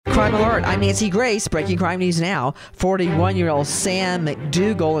Crime Alert. I'm Nancy Grace. Breaking crime news now. 41-year-old Sam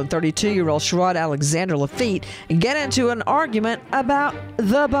McDougal and 32-year-old Sherrod Alexander Lafitte get into an argument about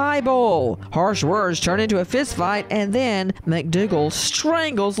the Bible. Harsh words turn into a fist fight, and then McDougal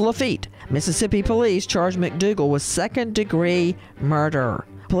strangles Lafitte. Mississippi police charge McDougal with second-degree murder.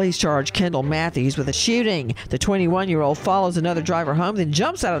 Police charge Kendall Matthews with a shooting. The 21-year-old follows another driver home, then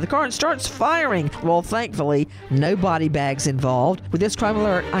jumps out of the car and starts firing. Well, thankfully, no body bags involved. With this Crime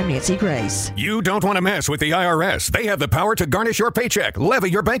Alert, I'm Nancy Grace. You don't want to mess with the IRS. They have the power to garnish your paycheck, levy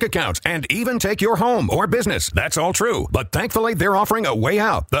your bank accounts, and even take your home or business. That's all true. But thankfully, they're offering a way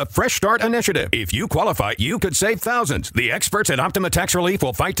out, the Fresh Start Initiative. If you qualify, you could save thousands. The experts at Optima Tax Relief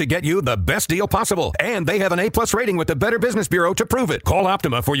will fight to get you the best deal possible. And they have an A+ rating with the Better Business Bureau to prove it. Call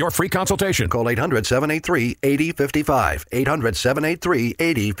Optima for your free consultation. Call 800-783-8055.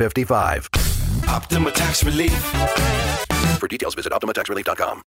 800-783-8055. Optima Tax Relief. For details, visit OptimaTaxRelief.com.